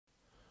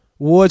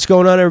What's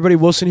going on, everybody?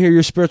 Wilson here,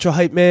 your spiritual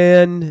hype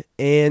man.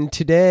 And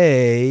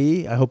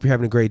today, I hope you're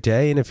having a great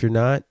day. And if you're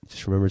not,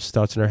 just remember it's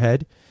thoughts in our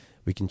head.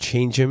 We can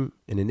change them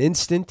in an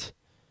instant.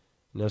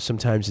 You know,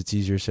 sometimes it's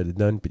easier said than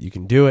done, but you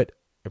can do it.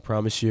 I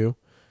promise you.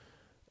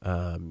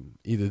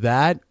 Either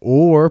that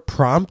or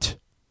prompt.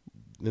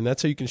 And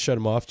that's how you can shut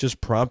them off.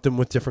 Just prompt them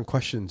with different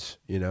questions,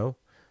 you know.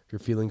 If you're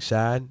feeling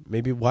sad,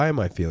 maybe why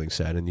am I feeling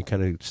sad? And you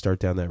kind of start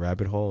down that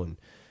rabbit hole and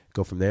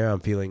go from there.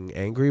 I'm feeling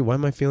angry. Why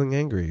am I feeling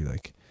angry?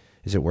 Like,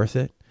 is it worth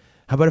it?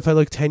 How about if I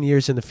look 10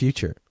 years in the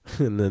future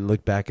and then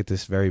look back at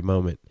this very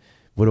moment?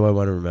 What do I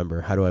want to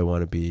remember? How do I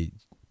want to be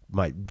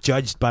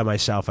judged by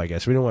myself, I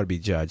guess? We don't want to be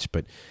judged,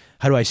 but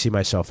how do I see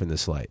myself in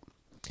this light?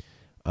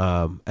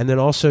 And then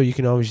also you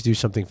can always do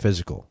something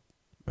physical,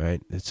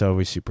 right? It's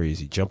always super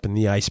easy. Jump in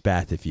the ice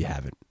bath if you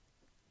haven't.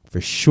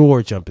 For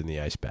sure, jump in the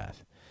ice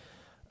bath.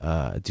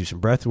 Do some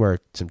breath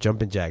work, some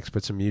jumping jacks,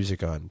 put some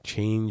music on.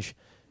 Change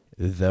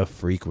the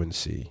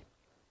frequency.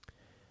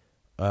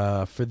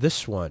 For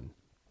this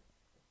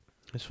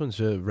one's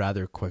a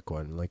rather quick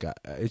one. Like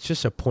it's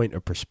just a point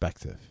of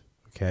perspective,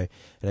 okay?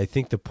 And I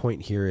think the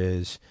point here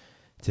is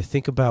to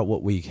think about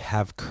what we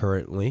have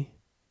currently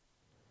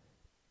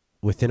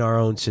within our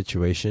own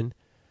situation,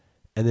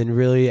 and then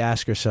really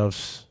ask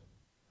ourselves,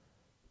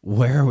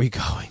 where are we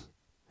going?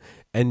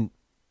 And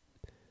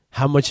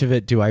how much of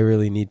it do I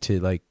really need to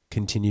like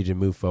continue to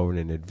move forward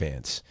and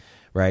advance,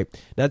 right?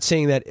 Not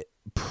saying that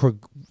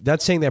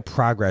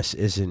progress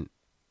isn't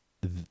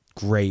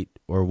great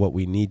or what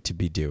we need to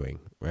be doing,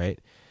 right?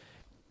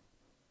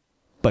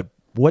 But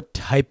what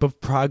type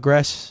of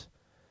progress,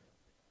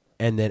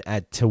 and then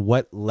to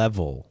what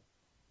level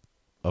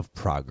of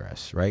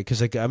progress, right?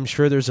 Because like I'm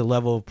sure there's a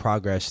level of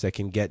progress that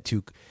can get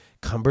too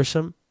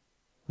cumbersome.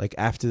 Like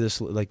after this,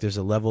 like there's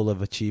a level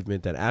of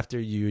achievement that after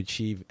you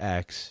achieve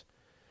X,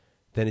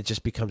 then it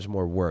just becomes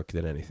more work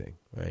than anything,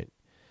 right?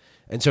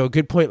 And so a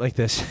good point like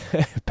this,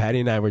 Patty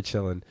and I were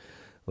chilling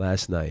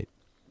last night.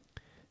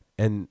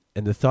 And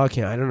the thought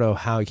came, I don't know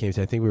how it came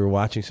to, I think we were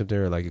watching something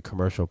or like a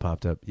commercial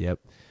popped up. Yep.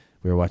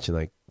 We were watching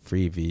like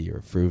Freevee or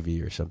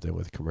Fruivee or something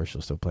with a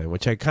commercial still playing,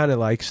 which I kind of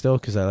like still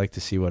because I like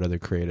to see what other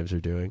creatives are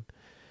doing.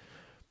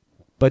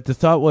 But the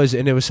thought was,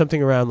 and it was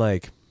something around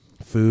like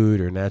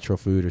food or natural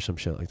food or some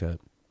shit like that.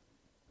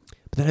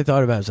 But then I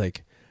thought about it, I was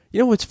like,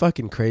 you know what's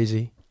fucking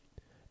crazy?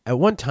 At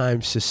one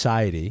time,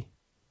 society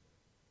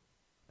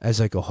as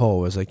like a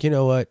whole was like, you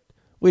know what?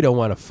 We don't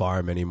want to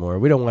farm anymore.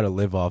 We don't want to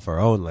live off our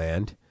own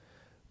land.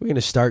 We're going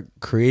to start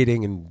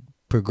creating and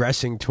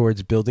progressing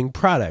towards building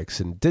products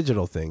and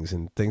digital things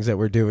and things that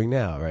we're doing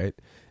now, right?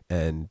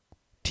 And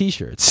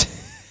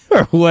T-shirts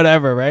or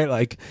whatever, right?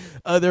 Like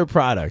other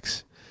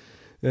products.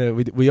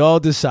 We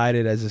all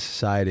decided as a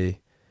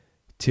society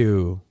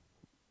to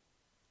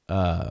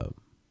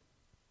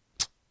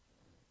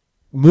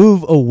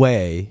move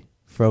away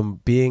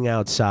from being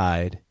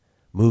outside,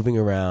 moving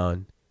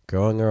around,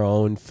 growing our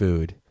own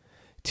food,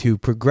 to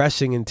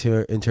progressing in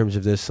terms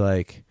of this,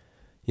 like,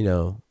 you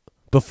know,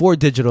 before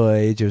digital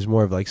age, it was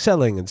more of like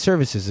selling and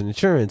services and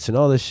insurance and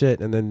all this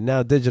shit. And then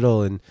now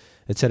digital and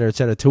et cetera,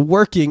 to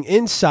working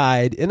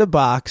inside in a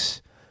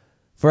box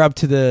for up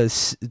to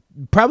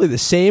probably the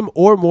same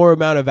or more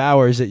amount of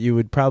hours that you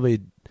would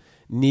probably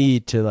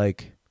need to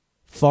like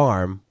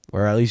farm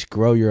or at least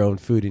grow your own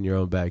food in your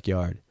own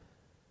backyard.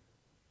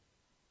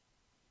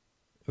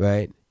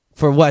 Right?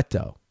 For what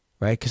though?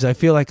 Right? Because I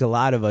feel like a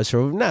lot of us,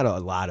 or not a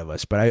lot of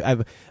us,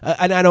 but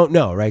I don't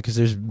know, right? Because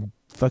there's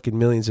fucking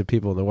millions of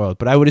people in the world,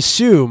 but I would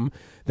assume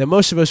that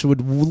most of us would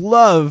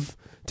love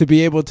to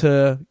be able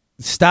to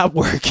stop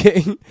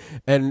working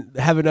and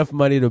have enough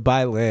money to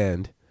buy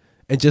land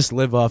and just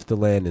live off the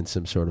land in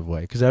some sort of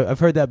way. Because I've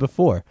heard that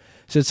before.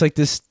 So it's like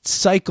this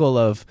cycle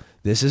of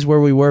this is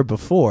where we were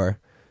before,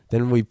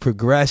 then we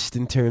progressed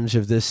in terms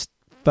of this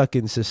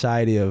fucking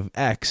society of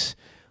X,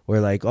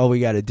 where like all we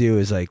got to do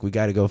is like we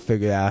got to go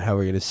figure out how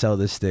we're going to sell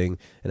this thing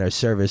and our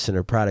service and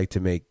our product to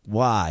make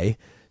Y,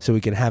 so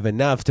we can have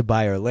enough to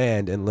buy our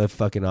land and live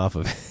fucking off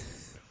of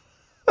it.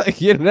 Like,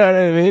 you know what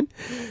I mean?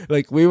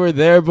 Like, we were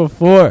there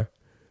before.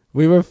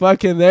 We were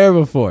fucking there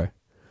before.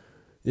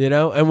 You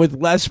know? And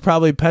with less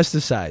probably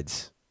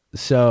pesticides.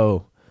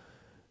 So,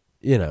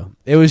 you know,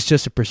 it was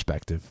just a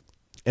perspective.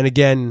 And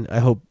again, I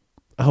hope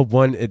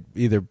one, it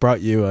either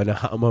brought you an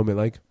aha moment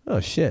like,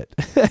 oh shit.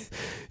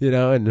 You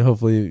know, and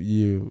hopefully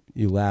you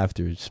laughed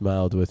or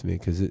smiled with me,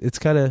 because it's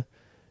kind of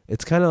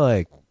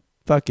like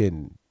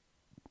fucking,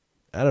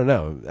 I don't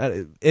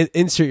know.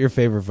 Insert your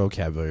favorite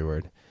vocabulary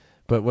word.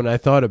 But when I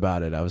thought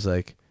about it, I was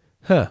like,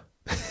 huh.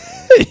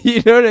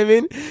 You know what I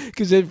mean?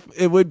 Because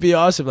it would be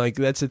awesome. Like,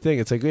 that's the thing.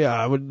 It's like, yeah,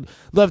 I would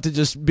love to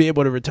just be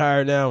able to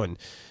retire now and,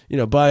 you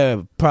know, buy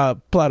a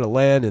plot of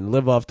land and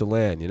live off the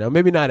land. You know,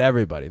 maybe not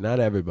everybody. Not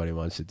everybody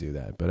wants to do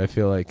that. But I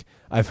feel like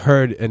I've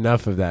heard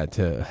enough of that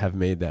to have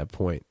made that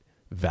point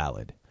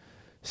valid.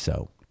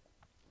 So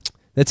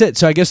that's it.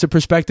 So I guess the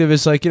perspective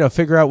is like, you know,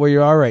 figure out where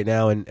you are right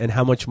now and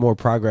how much more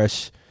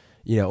progress,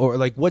 you know, or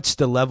like what's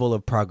the level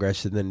of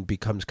progress and then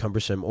becomes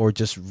cumbersome, or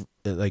just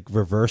like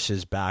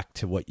reverses back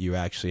to what you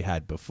actually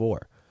had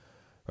before,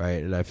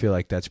 right? And I feel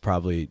like that's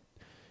probably,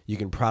 you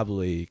can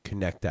probably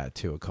connect that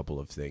to a couple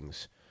of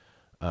things,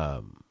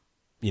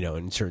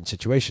 in certain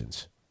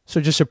situations. So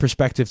just a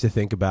perspective to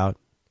think about,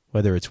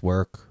 whether it's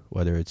work,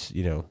 whether it's,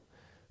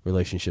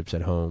 relationships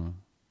at home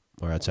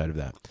or outside of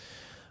that.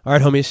 All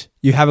right, homies,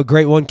 you have a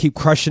great one. Keep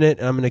crushing it.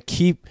 And I'm going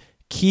to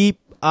keep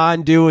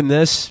on doing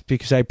this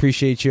because I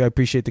appreciate you. I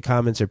appreciate the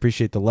comments. I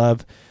appreciate the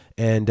love.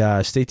 And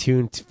stay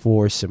tuned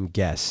for some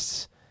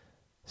guests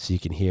so you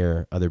can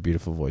hear other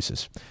beautiful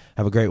voices.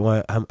 Have a great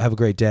one. Have a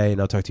great day, and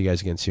I'll talk to you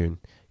guys again soon.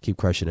 Keep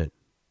crushing it.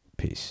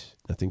 Peace.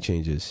 Nothing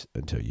changes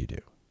until you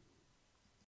do.